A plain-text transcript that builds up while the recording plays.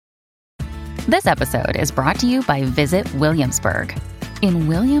This episode is brought to you by Visit Williamsburg. In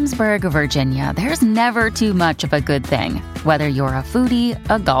Williamsburg, Virginia, there's never too much of a good thing. Whether you're a foodie,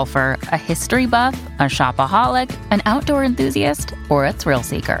 a golfer, a history buff, a shopaholic, an outdoor enthusiast, or a thrill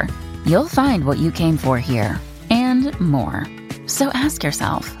seeker, you'll find what you came for here and more. So ask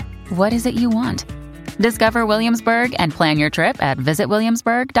yourself, what is it you want? Discover Williamsburg and plan your trip at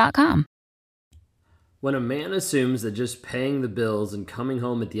visitwilliamsburg.com. When a man assumes that just paying the bills and coming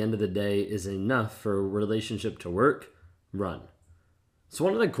home at the end of the day is enough for a relationship to work, run. It's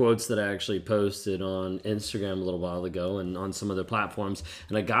one of the quotes that I actually posted on Instagram a little while ago and on some other platforms,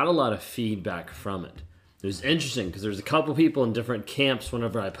 and I got a lot of feedback from it. It was interesting because there's a couple people in different camps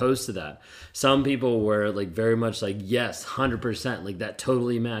whenever I posted that. Some people were like very much like, yes, 100%, like that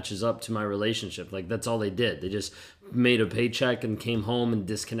totally matches up to my relationship. Like that's all they did. They just made a paycheck and came home and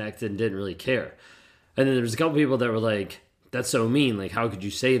disconnected and didn't really care. And then there's a couple people that were like, that's so mean. Like, how could you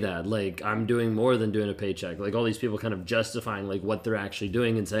say that? Like, I'm doing more than doing a paycheck. Like, all these people kind of justifying, like, what they're actually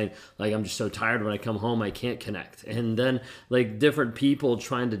doing and saying, like, I'm just so tired when I come home, I can't connect. And then, like, different people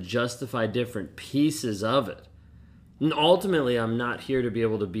trying to justify different pieces of it. And ultimately, I'm not here to be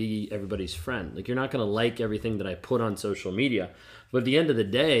able to be everybody's friend. Like, you're not going to like everything that I put on social media. But at the end of the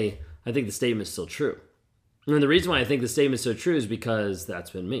day, I think the statement is still true. And the reason why I think the statement is so true is because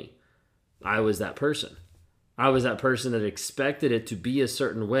that's been me. I was that person. I was that person that expected it to be a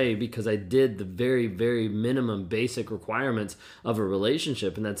certain way because I did the very, very minimum basic requirements of a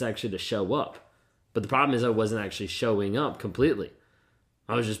relationship, and that's actually to show up. But the problem is I wasn't actually showing up completely.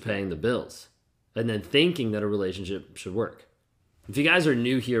 I was just paying the bills and then thinking that a relationship should work. If you guys are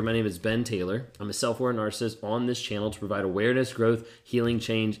new here, my name is Ben Taylor. I'm a self-aware narcissist on this channel to provide awareness, growth, healing,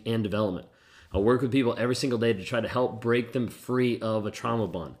 change, and development. I work with people every single day to try to help break them free of a trauma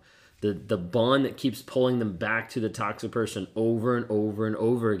bond. The bond that keeps pulling them back to the toxic person over and over and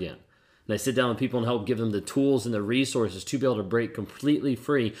over again. And I sit down with people and help give them the tools and the resources to be able to break completely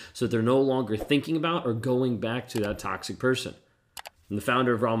free so that they're no longer thinking about or going back to that toxic person. I'm the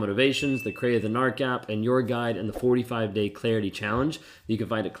founder of Raw Motivations, the creator of the NARC app, and your guide in the 45-day Clarity Challenge that you can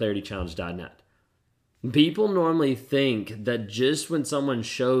find at claritychallenge.net. People normally think that just when someone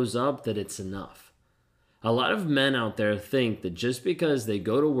shows up that it's enough. A lot of men out there think that just because they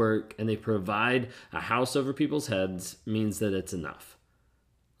go to work and they provide a house over people's heads means that it's enough.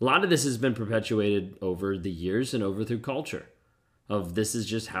 A lot of this has been perpetuated over the years and over through culture of this is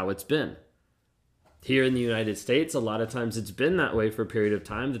just how it's been. Here in the United States, a lot of times it's been that way for a period of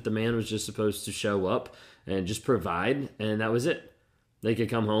time that the man was just supposed to show up and just provide, and that was it. They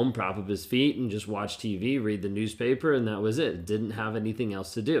could come home, prop up his feet, and just watch TV, read the newspaper, and that was it. Didn't have anything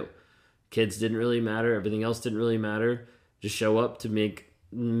else to do. Kids didn't really matter. Everything else didn't really matter. Just show up to make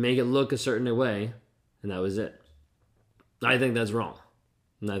it look a certain way, and that was it. I think that's wrong,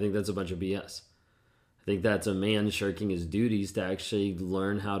 and I think that's a bunch of BS. I think that's a man shirking his duties to actually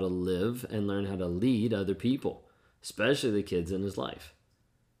learn how to live and learn how to lead other people, especially the kids in his life.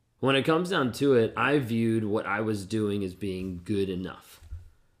 When it comes down to it, I viewed what I was doing as being good enough.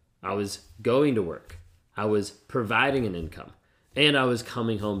 I was going to work. I was providing an income. And I was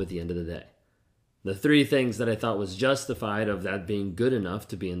coming home at the end of the day. The three things that I thought was justified of that being good enough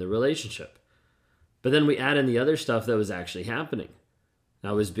to be in the relationship. But then we add in the other stuff that was actually happening.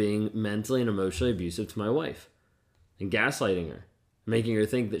 I was being mentally and emotionally abusive to my wife and gaslighting her, making her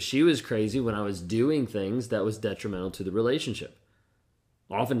think that she was crazy when I was doing things that was detrimental to the relationship.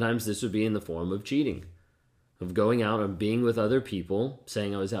 Oftentimes this would be in the form of cheating, of going out and being with other people,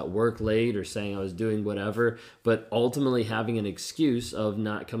 saying I was at work late or saying I was doing whatever, but ultimately having an excuse of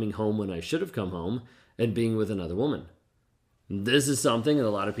not coming home when I should have come home and being with another woman. This is something that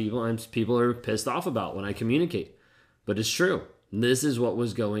a lot of people are pissed off about when I communicate, but it's true. This is what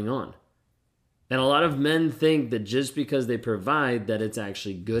was going on. And a lot of men think that just because they provide that it's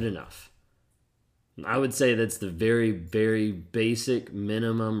actually good enough. I would say that's the very, very basic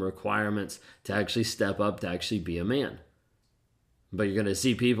minimum requirements to actually step up to actually be a man. But you're going to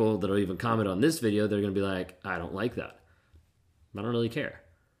see people that'll even comment on this video, they're going to be like, I don't like that. I don't really care.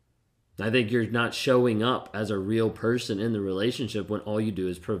 I think you're not showing up as a real person in the relationship when all you do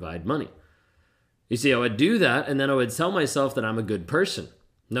is provide money. You see, I would do that and then I would tell myself that I'm a good person.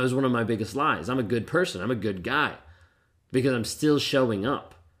 And that was one of my biggest lies. I'm a good person. I'm a good guy. Because I'm still showing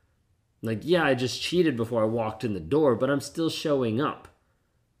up. Like, yeah, I just cheated before I walked in the door, but I'm still showing up.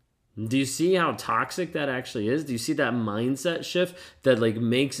 Do you see how toxic that actually is? Do you see that mindset shift that like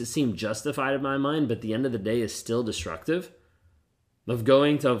makes it seem justified in my mind, but at the end of the day is still destructive? Of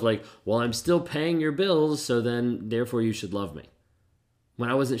going to like, well, I'm still paying your bills, so then therefore you should love me. When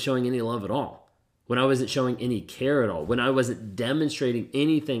I wasn't showing any love at all. when I wasn't showing any care at all, when I wasn't demonstrating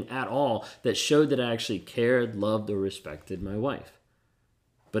anything at all that showed that I actually cared, loved, or respected my wife.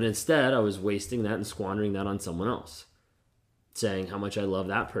 But instead, I was wasting that and squandering that on someone else, saying how much I love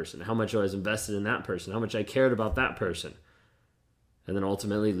that person, how much I was invested in that person, how much I cared about that person. And then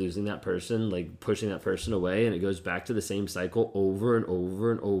ultimately losing that person, like pushing that person away, and it goes back to the same cycle over and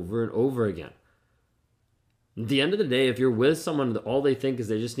over and over and over again. At the end of the day, if you're with someone that all they think is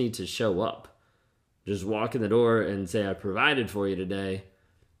they just need to show up, just walk in the door and say, I provided for you today,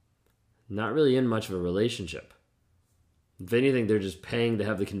 not really in much of a relationship. If anything, they're just paying to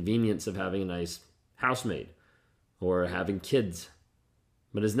have the convenience of having a nice housemaid or having kids.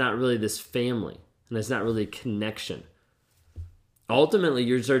 But it's not really this family, and it's not really a connection. Ultimately,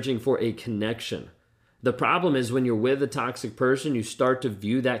 you're searching for a connection. The problem is when you're with a toxic person, you start to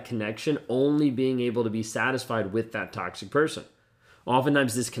view that connection only being able to be satisfied with that toxic person.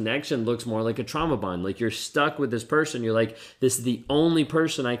 Oftentimes, this connection looks more like a trauma bond. Like you're stuck with this person. You're like, this is the only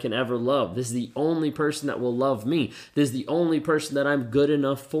person I can ever love. This is the only person that will love me. This is the only person that I'm good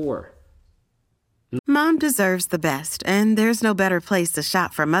enough for. Mom deserves the best, and there's no better place to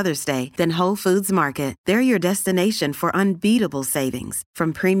shop for Mother's Day than Whole Foods Market. They're your destination for unbeatable savings,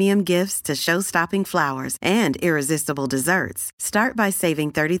 from premium gifts to show-stopping flowers and irresistible desserts. Start by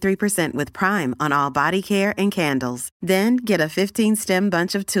saving 33% with Prime on all body care and candles. Then get a 15-stem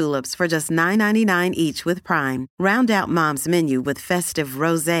bunch of tulips for just $9.99 each with Prime. Round out Mom's menu with festive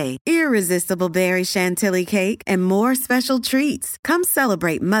rosé, irresistible berry chantilly cake, and more special treats. Come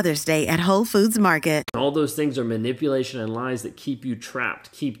celebrate Mother's Day at Whole Foods Market. All those things are manipulation and lies that keep you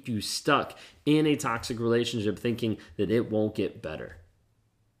trapped, keep you stuck in a toxic relationship thinking that it won't get better,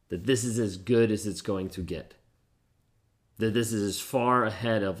 that this is as good as it's going to get, that this is as far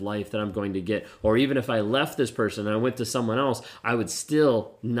ahead of life that I'm going to get. Or even if I left this person and I went to someone else, I would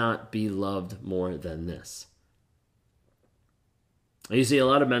still not be loved more than this. You see a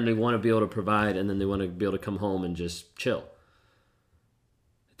lot of men, they want to be able to provide, and then they want to be able to come home and just chill.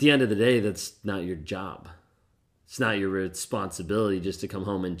 At the end of the day, that's not your job. It's not your responsibility just to come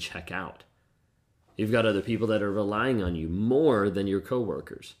home and check out. You've got other people that are relying on you more than your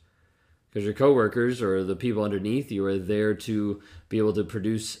coworkers. Because your coworkers or the people underneath you are there to be able to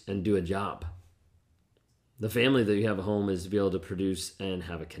produce and do a job. The family that you have at home is to be able to produce and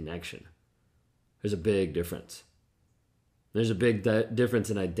have a connection. There's a big difference. There's a big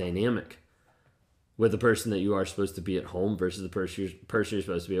difference in a dynamic with the person that you are supposed to be at home versus the person you're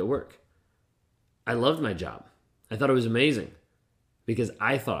supposed to be at work. I loved my job. I thought it was amazing because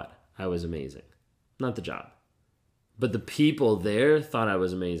I thought I was amazing, not the job. But the people there thought I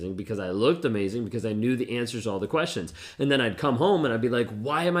was amazing because I looked amazing, because I knew the answers to all the questions. And then I'd come home and I'd be like,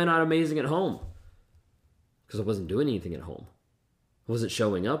 why am I not amazing at home? Because I wasn't doing anything at home. I wasn't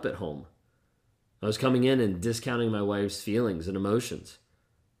showing up at home. I was coming in and discounting my wife's feelings and emotions.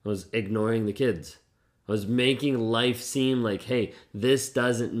 I was ignoring the kids. I was making life seem like, hey, this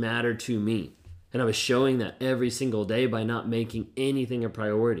doesn't matter to me. And I was showing that every single day by not making anything a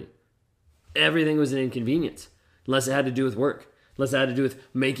priority. Everything was an inconvenience, unless it had to do with work, unless it had to do with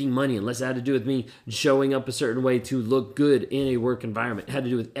making money, unless it had to do with me showing up a certain way to look good in a work environment. It had to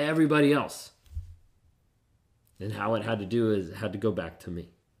do with everybody else. And how it had to do is it had to go back to me.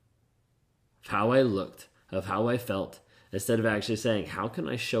 Of how I looked, of how I felt, instead of actually saying, how can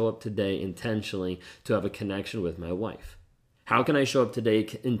I show up today intentionally to have a connection with my wife? How can I show up today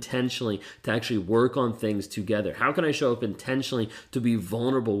intentionally to actually work on things together? How can I show up intentionally to be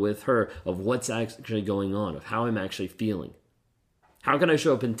vulnerable with her of what's actually going on, of how I'm actually feeling? How can I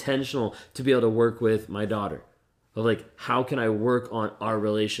show up intentional to be able to work with my daughter? Of like, how can I work on our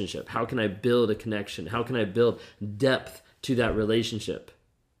relationship? How can I build a connection? How can I build depth to that relationship?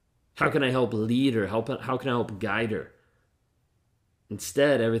 How can I help lead her? How can I help guide her?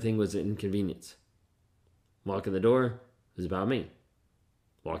 Instead, everything was an inconvenience. Walk in the door, it was about me.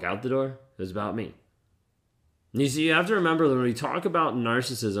 Walk out the door, it was about me. And you see, you have to remember that when we talk about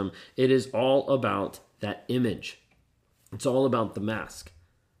narcissism, it is all about that image. It's all about the mask.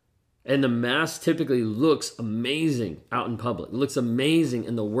 And the mask typically looks amazing out in public. It looks amazing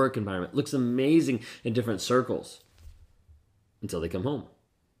in the work environment. It looks amazing in different circles. Until they come home.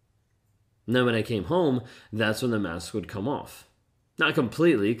 And then when I came home, that's when the mask would come off. Not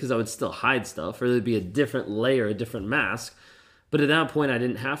completely, because I would still hide stuff, or there'd be a different layer, a different mask. But at that point, I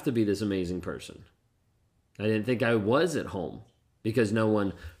didn't have to be this amazing person. I didn't think I was at home because no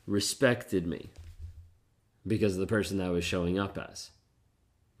one respected me because of the person that I was showing up as.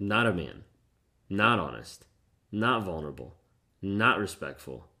 Not a man, not honest, not vulnerable, not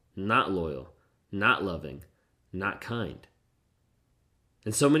respectful, not loyal, not loving, not kind.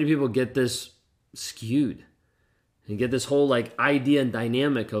 And so many people get this skewed. And get this whole like idea and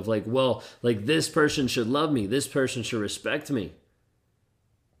dynamic of like, well, like this person should love me, this person should respect me.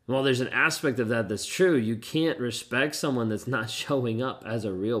 While there's an aspect of that that's true, you can't respect someone that's not showing up as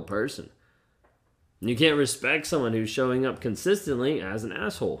a real person. You can't respect someone who's showing up consistently as an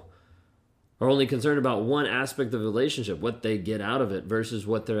asshole, or only concerned about one aspect of the relationship, what they get out of it versus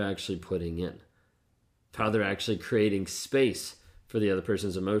what they're actually putting in, how they're actually creating space for the other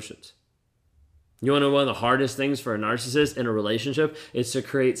person's emotions. You want to know one of the hardest things for a narcissist in a relationship is to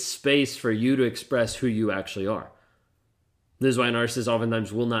create space for you to express who you actually are. This is why narcissists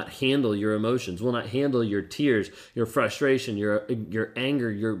oftentimes will not handle your emotions, will not handle your tears, your frustration, your anger,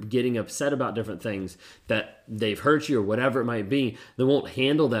 your getting upset about different things that they've hurt you or whatever it might be. They won't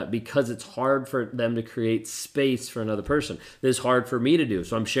handle that because it's hard for them to create space for another person. This is hard for me to do.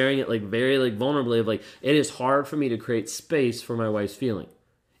 So I'm sharing it like very like vulnerably of like, it is hard for me to create space for my wife's feeling.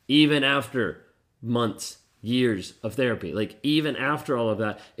 Even after months, years of therapy, like even after all of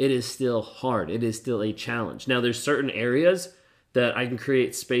that, it is still hard. It is still a challenge. Now there's certain areas that I can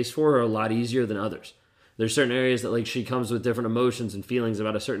create space for her a lot easier than others. There's certain areas that like she comes with different emotions and feelings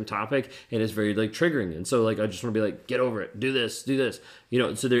about a certain topic and it's very like triggering. And so like, I just want to be like, get over it, do this, you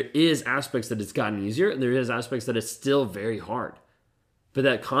know? So there is aspects that it's gotten easier and there is aspects that it's still very hard. But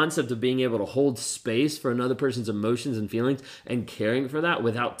that concept of being able to hold space for another person's emotions and feelings and caring for that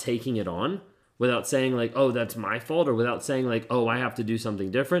without taking it on, without saying like, oh, that's my fault, or without saying like, oh, I have to do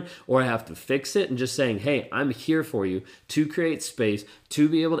something different, or I have to fix it, and just saying, hey, I'm here for you to create space, to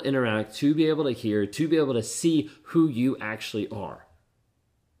be able to interact, to be able to hear, to be able to see who you actually are.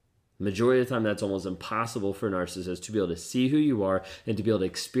 Majority of the time, that's almost impossible for a narcissist to be able to see who you are and to be able to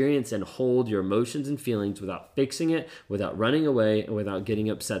experience and hold your emotions and feelings without fixing it, without running away, and without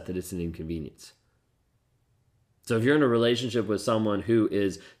getting upset that it's an inconvenience. So if you're in a relationship with someone who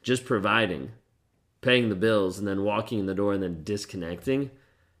is just providing, paying the bills, and then walking in the door and then disconnecting,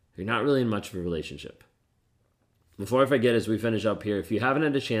 you're not really in much of a relationship. Before I forget, as we finish up here, if you haven't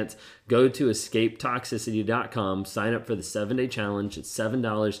had a chance, go to escapetoxicity.com, sign up for the 7-day challenge. It's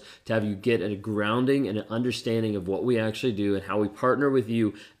 $7 to have you get a grounding and an understanding of what we actually do and how we partner with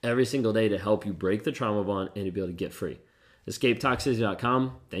you every single day to help you break the trauma bond and to be able to get free.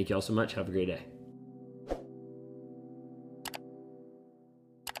 Escapetoxicity.com. Thank you all so much. Have a great day.